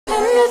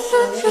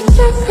such a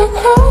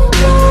difficult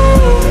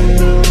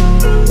day.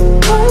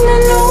 Wanna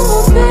know,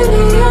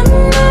 baby, I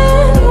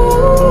know.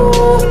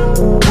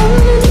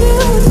 Wanna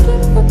deal with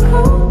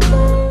difficult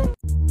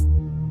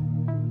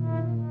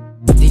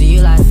days. Do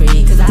you like free?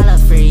 Cause I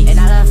love free, and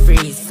I love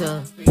free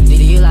too. Do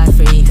you like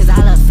free? Cause I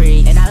love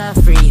free, and I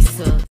love free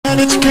too. And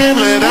it's been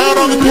laid out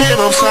on the pain,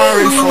 I'm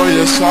sorry for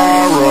your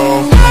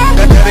sorrow.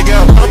 Let it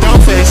go,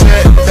 don't face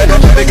it. Let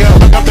it go,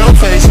 don't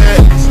face it.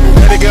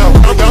 Let it go,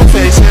 don't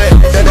face it.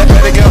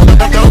 Let it go,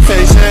 don't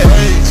face it.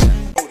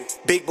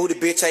 Big booty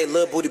bitch, hey,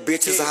 little booty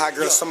bitch is a hot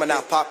girl. Summer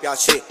now, pop y'all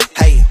shit.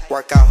 Hey,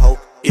 work out, ho.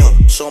 Yeah,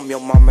 show 'em your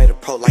mom made a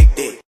pro like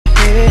that.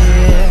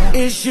 Yeah.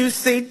 Is you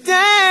say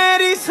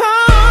daddy's home,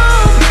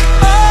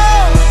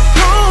 oh,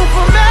 home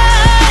for me.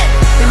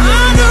 And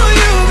I know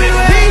you'll be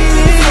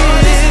waiting for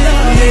this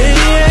love. Yeah,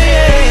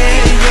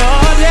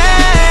 your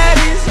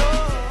daddy's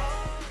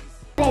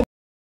home.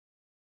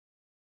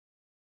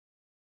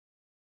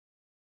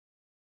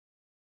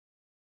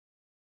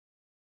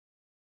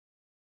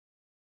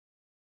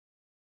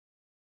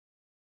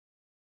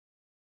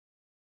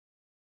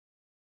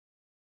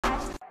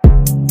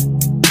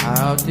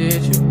 How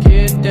did you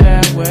get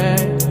that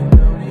way?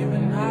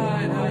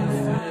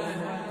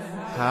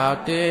 How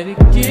did it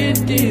get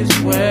this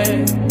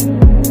way?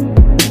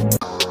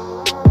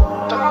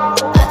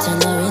 I turn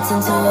the Ritz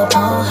into a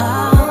pool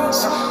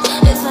house.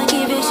 It's like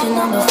eviction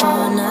number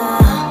 4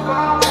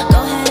 now. Go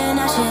ahead and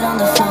ash it on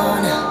the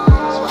phone now.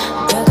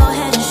 Girl, go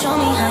ahead and show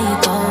me how you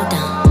go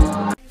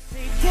down.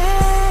 Say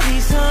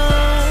daddy's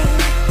home,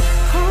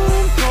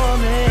 home for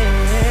me.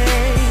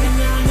 And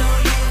I know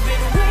you've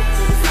been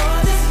waiting for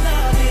this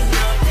loving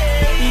all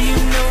day. You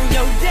know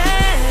your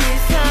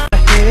daddy's home.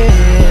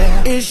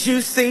 Is you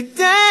say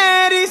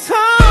daddy's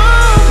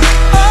home,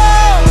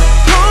 oh,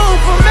 home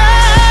for me.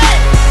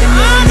 And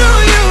I know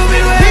you've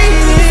been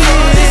waiting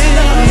for this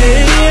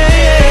loving all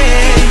day.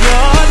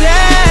 Your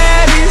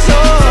daddy's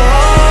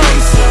home.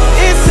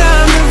 It's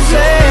time to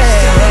play.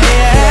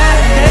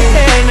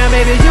 Now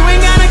baby, you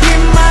ain't gotta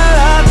give my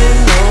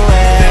loving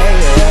away.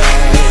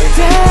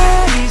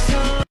 Daddy's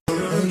home.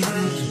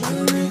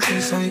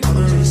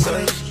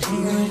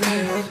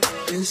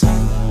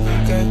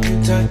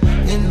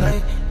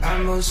 I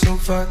move so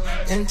far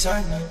in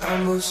time, I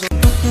move so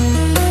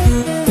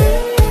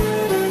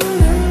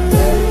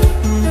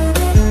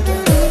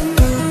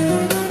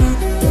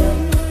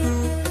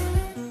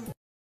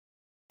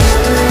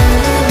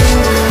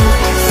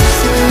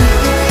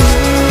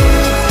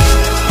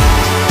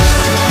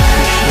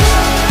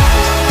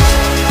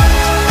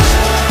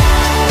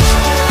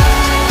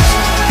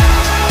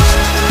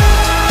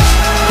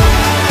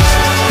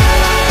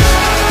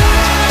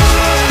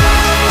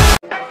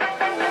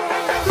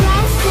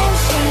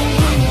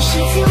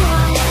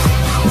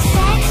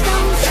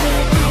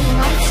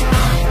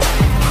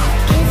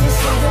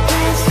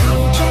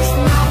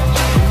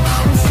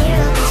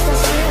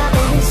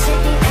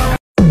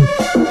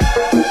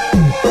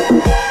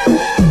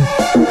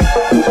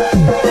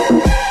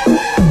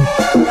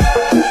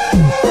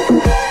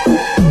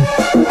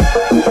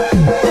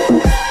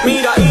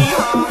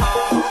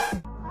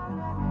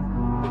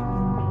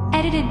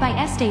Edited by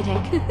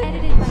Estatic.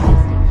 Edited by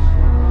Estatic.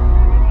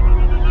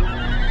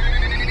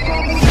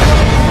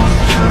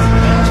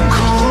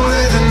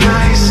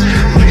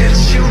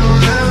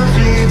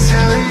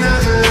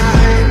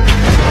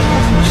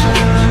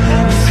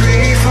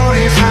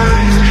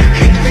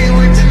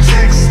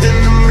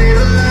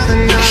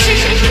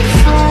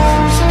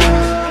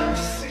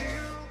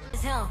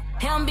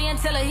 Him being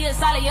Tiller, he a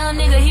solid young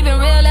nigga, he been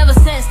real ever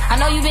since. I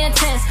know you been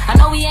tense, I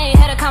know we ain't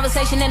had a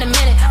conversation in a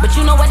minute, but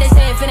you know what they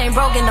say, if it ain't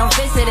broken, don't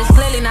fix it. It's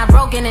clearly not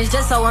broken, it's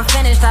just so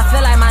unfinished. I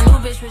feel like my new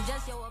bitch was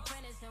just your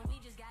apprentice, and we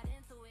just got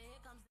into it. Here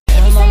comes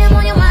Every time I'm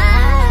on your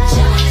mind,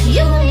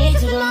 you need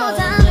to do more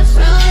time to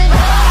prove it.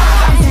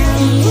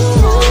 You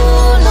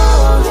know,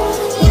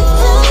 you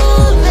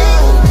fool me,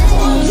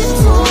 you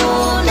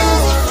fool me.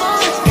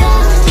 Let it go,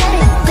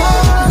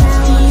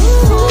 you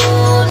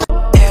fool me.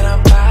 and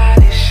our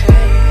body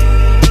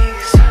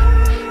shakes,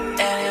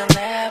 and you'll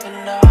never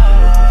know.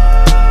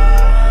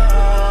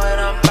 And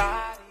our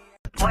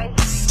body.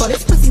 For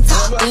this pussy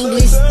talk,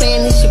 English,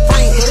 Spanish, and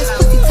French. For this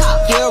pussy talk,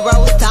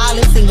 euros,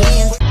 dollars, and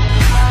yens.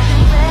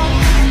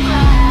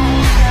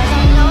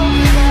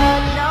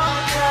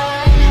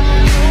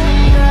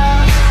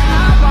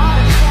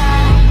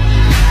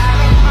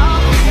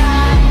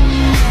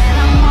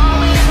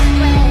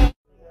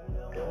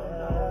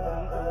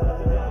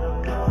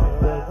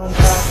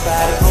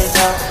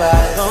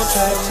 Don't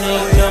try to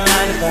change your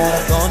mind about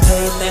it. Gon' tell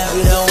you things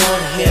we don't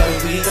wanna hear, but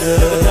we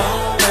good.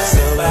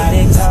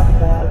 Somebody talk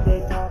about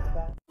it.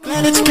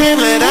 And it's been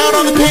laid out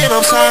on the pain,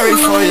 I'm sorry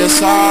for your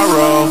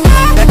sorrow.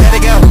 Let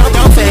it go,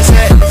 don't face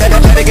it. Let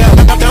it go,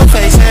 don't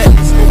face it.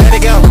 Let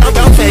it go,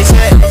 don't face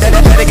it. Let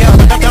it go,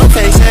 don't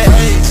face it.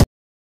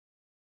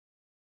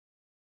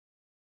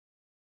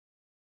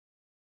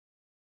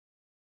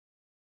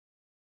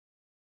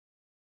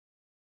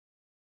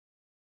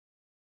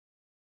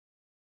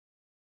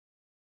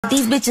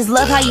 these bitches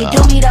love how you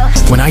do me though.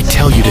 When I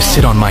tell you to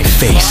sit on my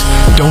face,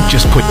 don't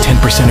just put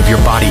 10% of your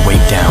body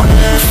weight down.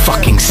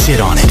 Fucking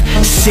sit on it.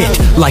 Sit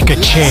like a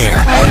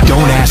chair.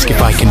 Don't ask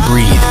if I can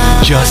breathe.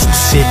 Just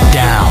sit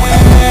down.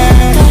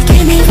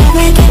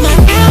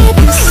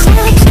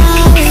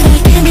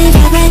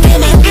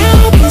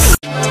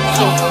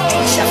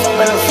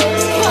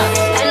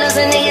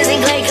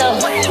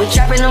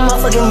 Trapping them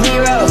motherfucking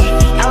B-roll.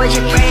 I was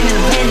just praying in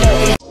the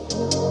window.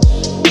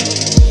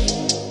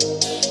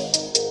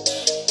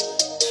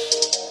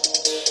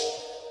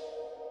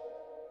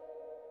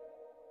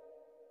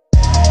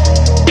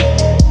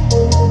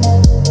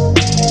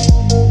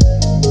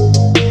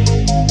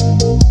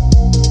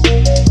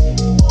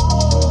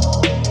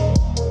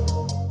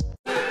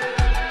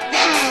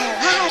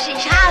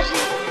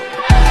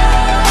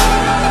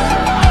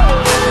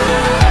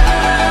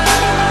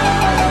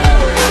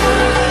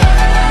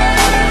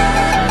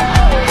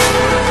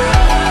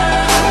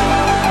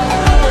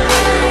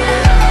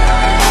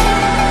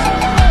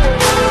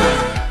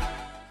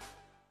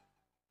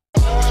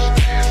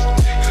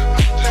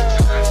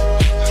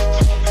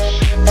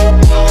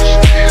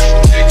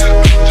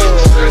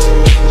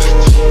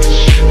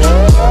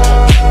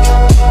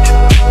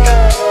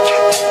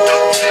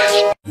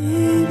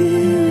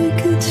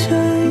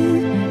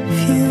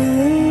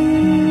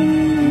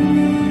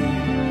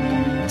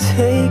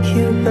 Take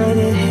you by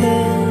the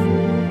hand,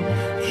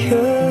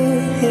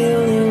 you're the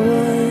only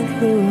one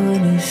who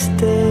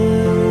understands.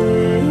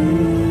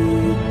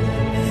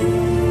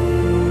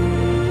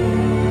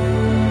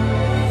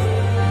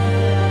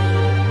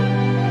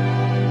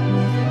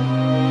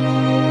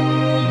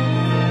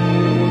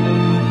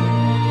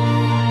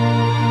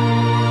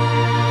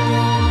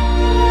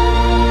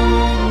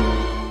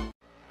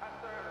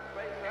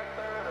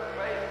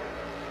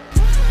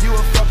 You a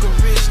fucking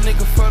rich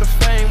nigga for the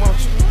fame, won't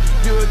you?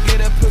 You'll get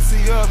that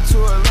pussy up to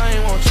a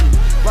lane, won't you?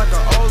 Like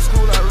an old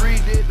school, I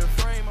redid the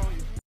frame on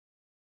you.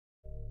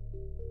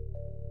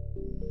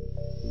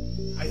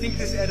 I think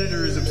this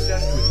editor is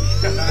obsessed with me.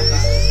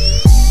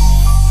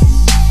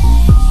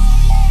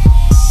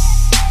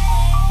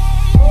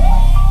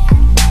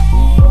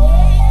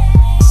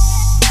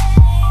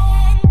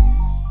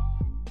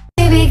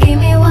 Baby, give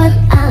me what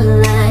I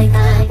like,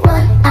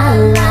 what I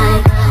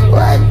like,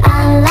 what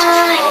I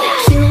like.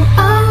 You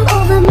all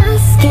over my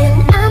skin,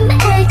 I'm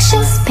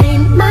anxious,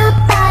 paint my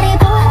body,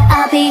 boy,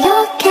 I'll be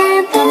your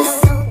canvas.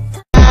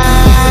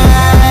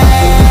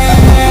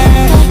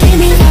 Give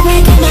me the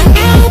break in my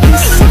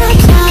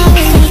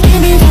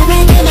give me the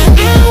break in my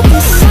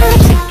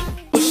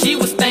What she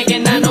was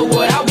thinking, I know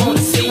what I wanna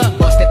see.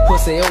 Bust that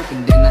pussy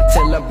open, then I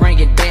tell her bring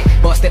it back.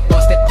 Bust that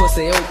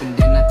pussy open,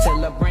 then I tell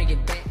her bring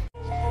it back.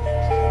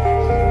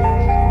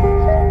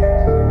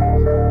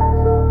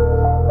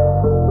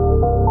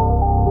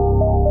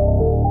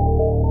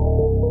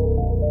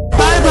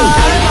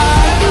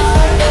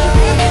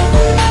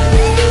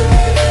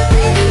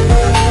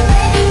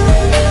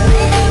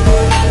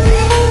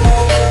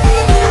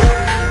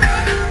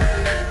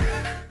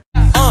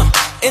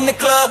 In the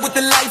club with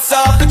the lights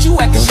off, but you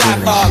acting shy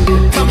for.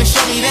 Come and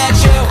show me that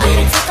you're with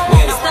it.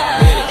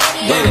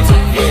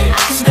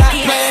 Stop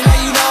playing, now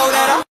you know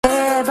that I'm.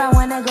 If I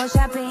wanna go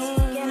shopping,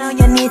 get on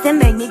your knees and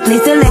beg me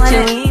please to let you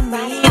in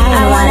me. I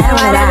wanna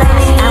ride.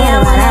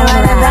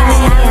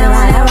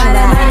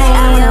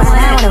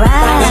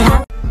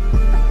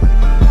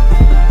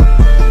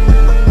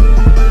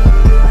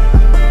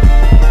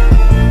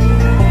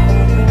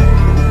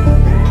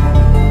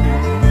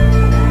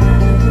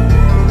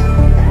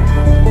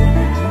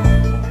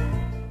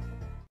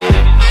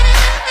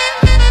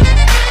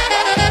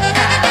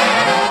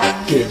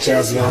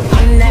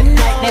 I'm that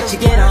flight that you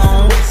get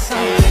on,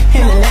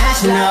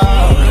 international,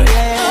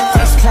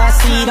 first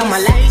class seat on my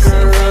lap,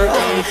 girl.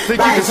 Think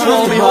you can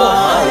slow me up?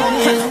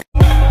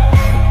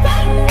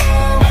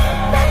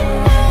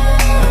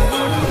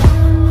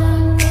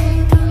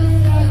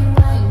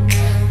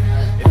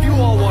 If you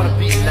all want to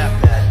be in that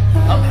bed,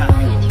 I'm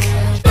happy.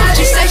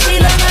 She said she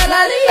love my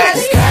lolly,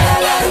 she got a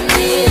lot of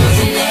meals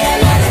and they a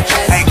lot of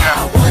dress. I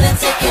wanna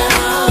take you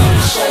home,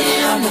 show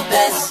you I'm the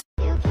best.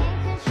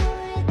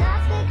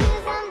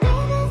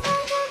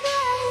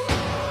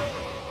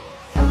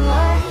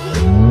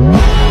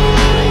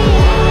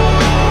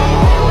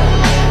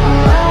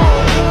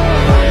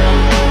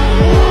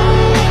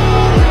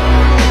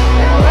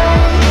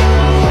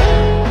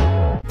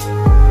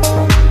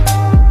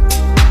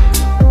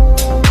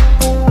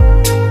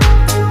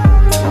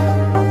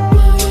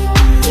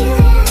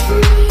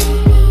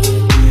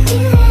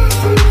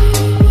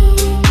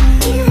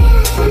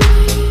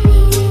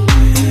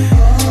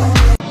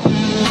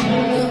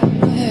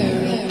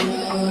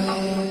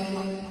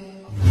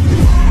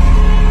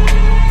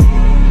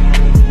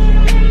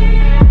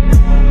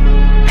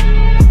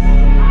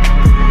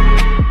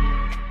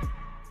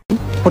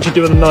 What you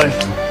do with a knife?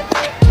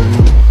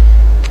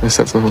 I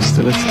sense the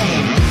hostility.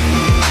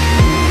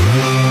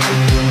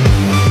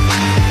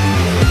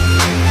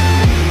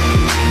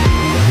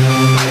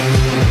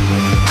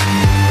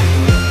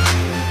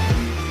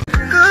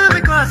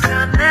 꿈이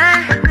꿨었네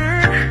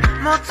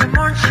못해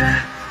멈춰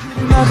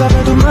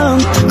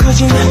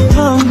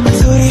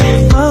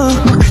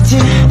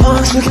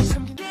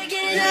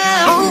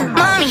Oh,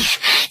 mommy,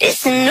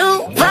 it's a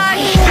new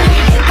body.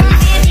 I'm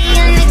 50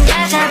 on the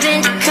dash, I've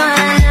been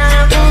declining.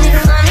 And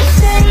if mommy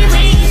say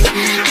please,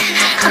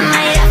 I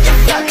might have to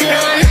fuck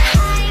her.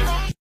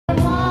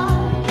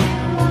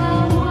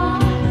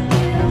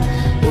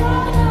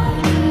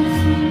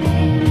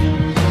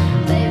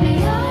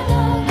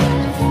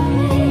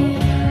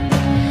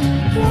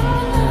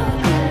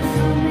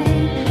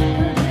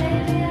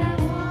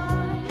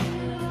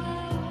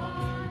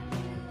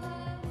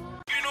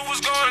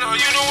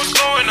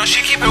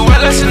 She keep it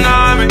wet like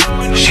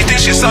tsunami. She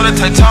thinks she saw the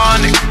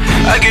Titanic.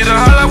 I get her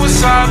hot like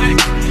wasabi.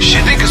 She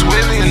think it's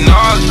Whitney and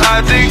all.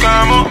 I think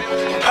I'm a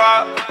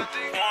pop.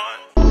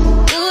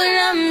 You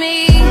love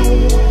me.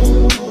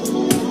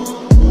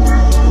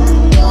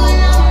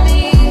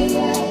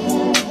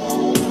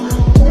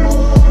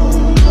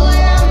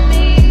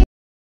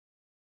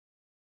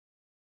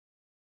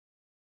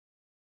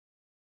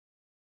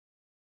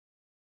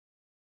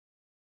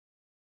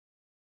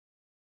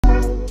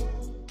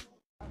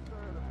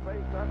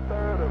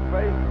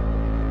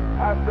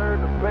 I stir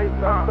the face,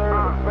 I stir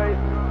the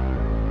face.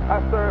 I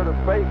stir the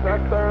face, I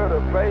stir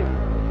the face.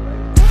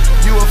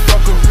 You a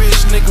fucking rich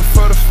nigga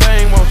for the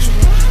fame, won't you?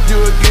 You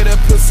will get that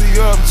pussy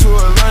up to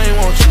a lane,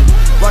 won't you?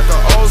 Like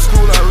an old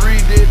school, I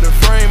redid the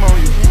frame on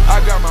you.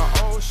 I got my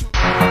old shoe.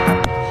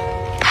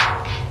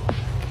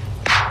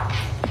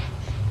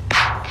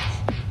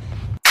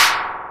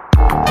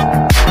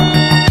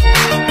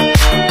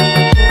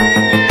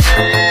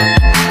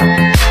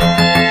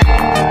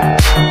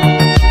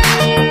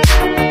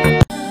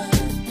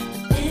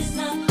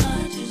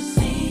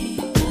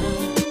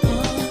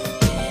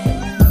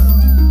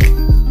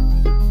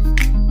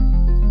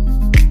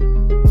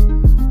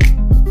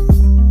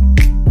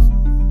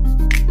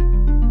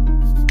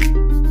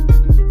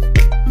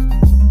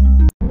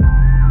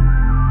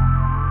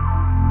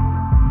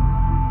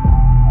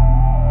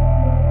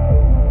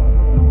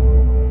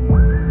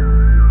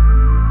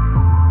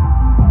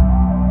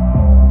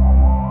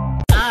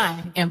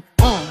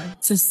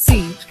 To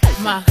see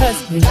my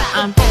husband,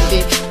 I'm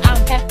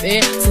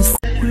happy to see.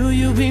 Will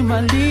you be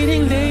my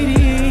leading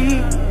lady?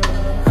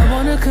 I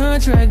want a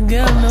contract,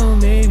 girl, no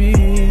maybe.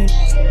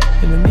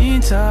 In the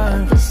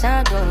meantime, Yes,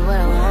 I go what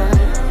I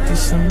want.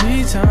 it's some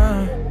me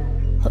time.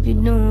 Hope you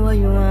doing what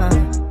you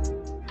want.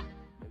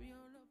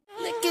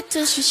 Look at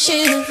this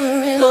shit for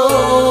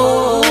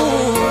real.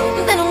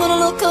 Then I'm gonna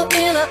look her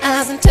in her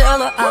eyes and tell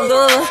her I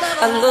love her,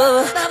 I love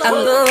her, I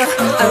love her,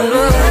 I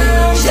love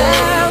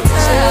her.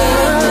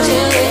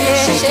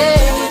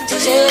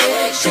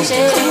 I'm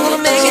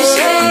gonna make it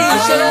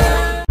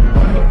shake.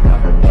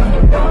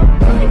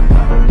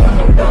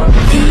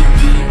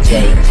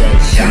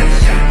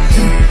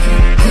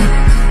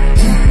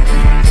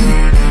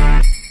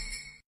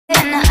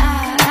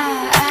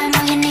 I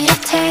know you need a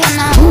taste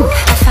now.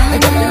 I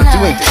finally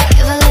love.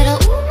 Give a little,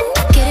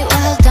 get it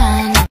well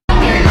done.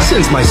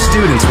 Since my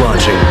students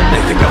watching,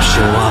 I think I'll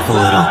show off a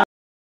little.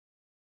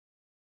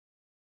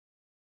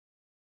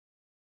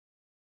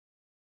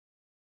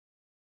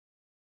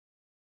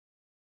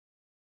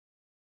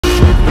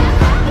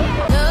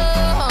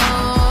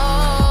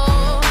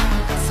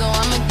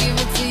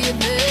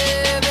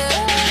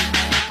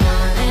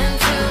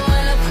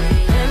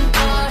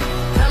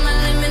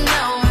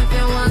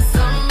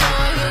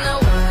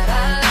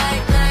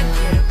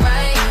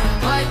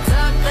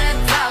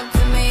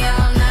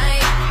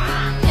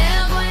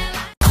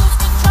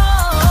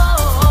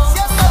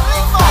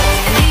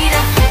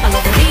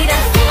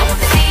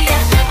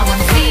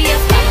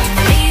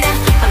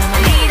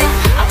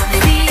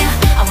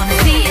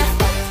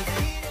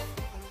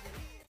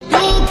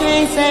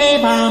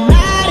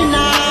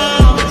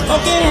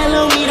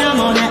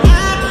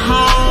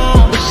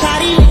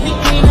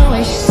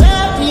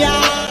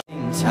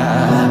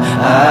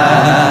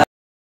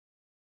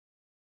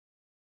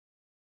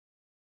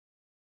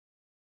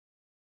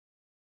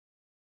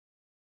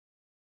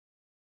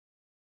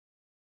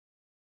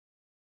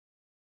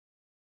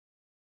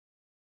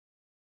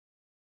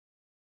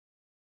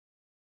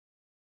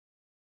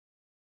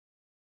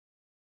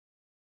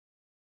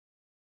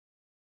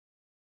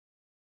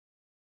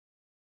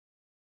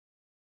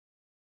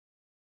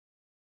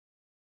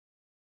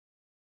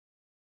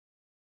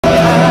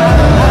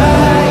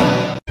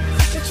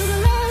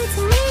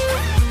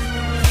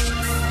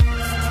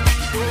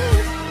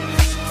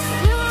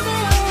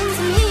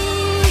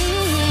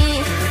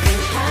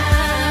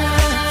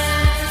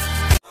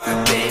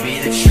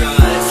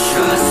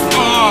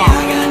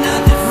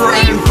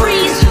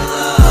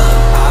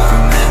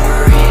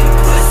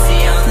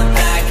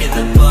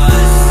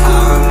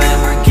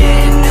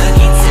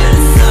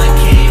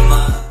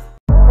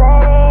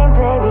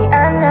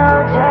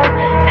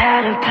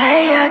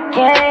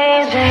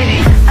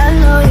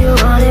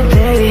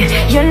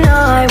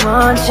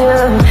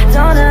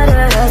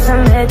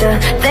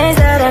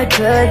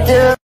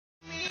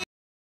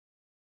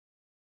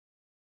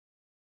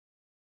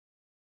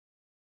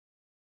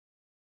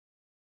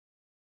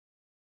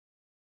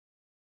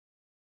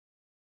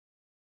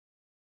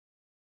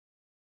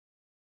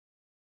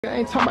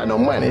 ain't talking about no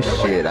money.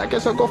 Shit, I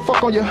guess I'll go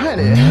fuck on your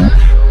honey.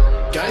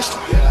 Gangsta,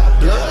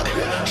 blood,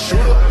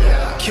 shooter,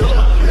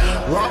 killer,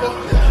 robber,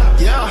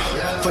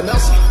 yeah,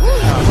 finesse,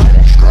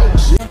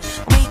 strokes.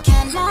 We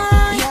can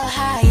learn. You're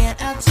high and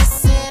I'll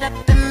just sit up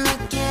and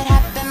make it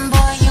happen.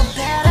 Boy, you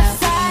better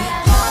fight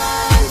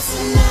on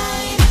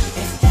tonight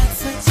if that's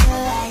what you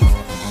like.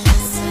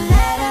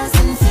 Stilettos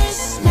and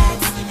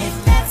fishnets if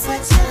that's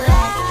what you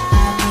like.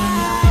 I'll be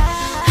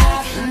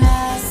hot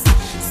mess,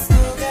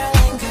 schoolgirl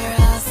and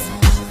girls,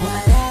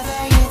 whatever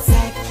you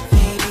take,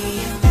 baby.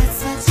 If that's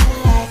what you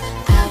like,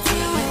 I'll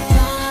do it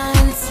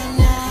on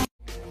tonight.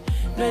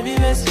 Baby,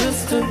 let's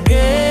just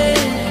forget.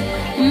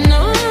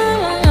 No,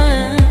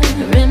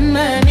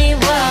 remind me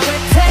why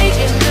we're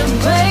taking the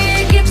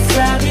break. It's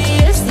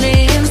obviously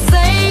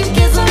insane,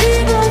 'cause we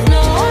both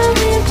know what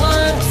we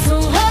want. So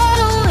how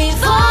do we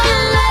fall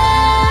in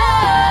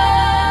love?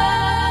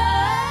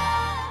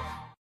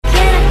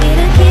 Can I get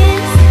a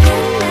kiss?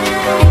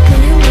 And can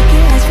you make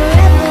it last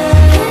forever?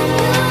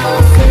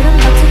 Said I'm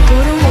about to go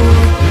to war.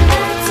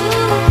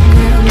 And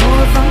I don't know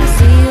if I'ma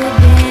see you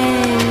again.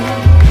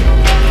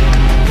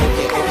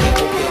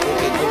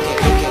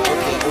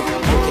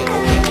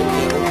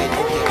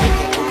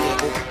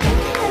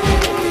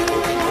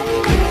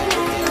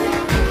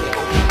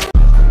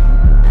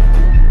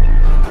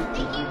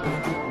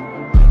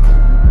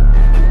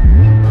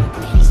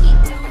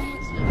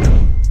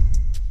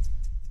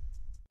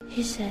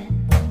 He said,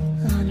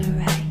 Lana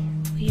Ray,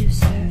 will you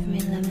serve me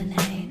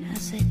lemonade? I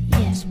said,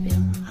 yes,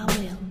 Bill, I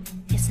will.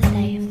 It's the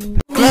day of the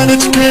Glad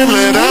that you came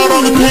laid out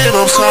on the pain.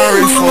 I'm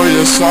sorry for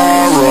your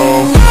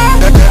sorrow.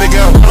 Let it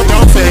go,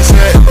 don't face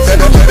it.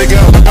 Let it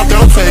go,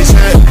 don't face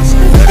it.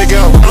 Let it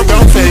go,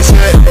 don't face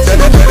it.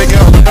 Let it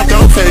go,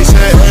 don't face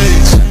it.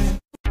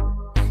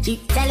 She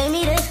telling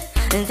me this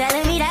and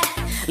telling me that.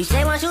 You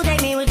say once you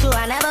take me with you,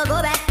 I never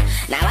go back.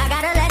 Now I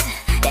got a lesson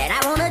that I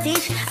wanna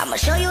teach. I'ma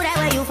show you that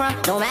where you from,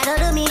 no matter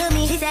to me.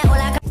 She said,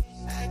 well, I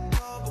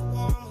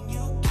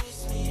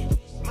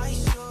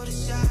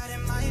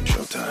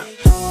Showtime.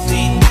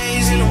 3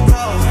 days in a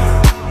row,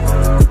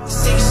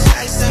 6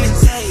 shots on the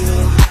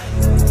table,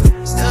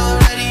 still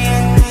ready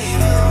and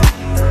able.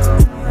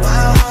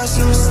 Wild horse,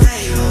 no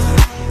stable.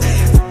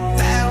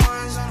 Bad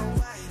ones on the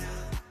white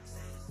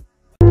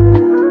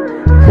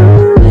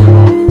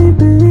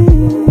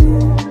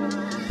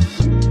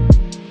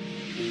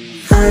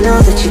I know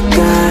that you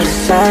got a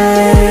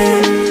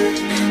side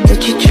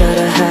that you try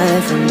to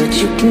hide from, but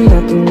you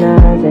cannot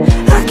deny that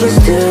I can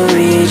still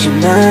read your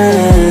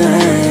mind.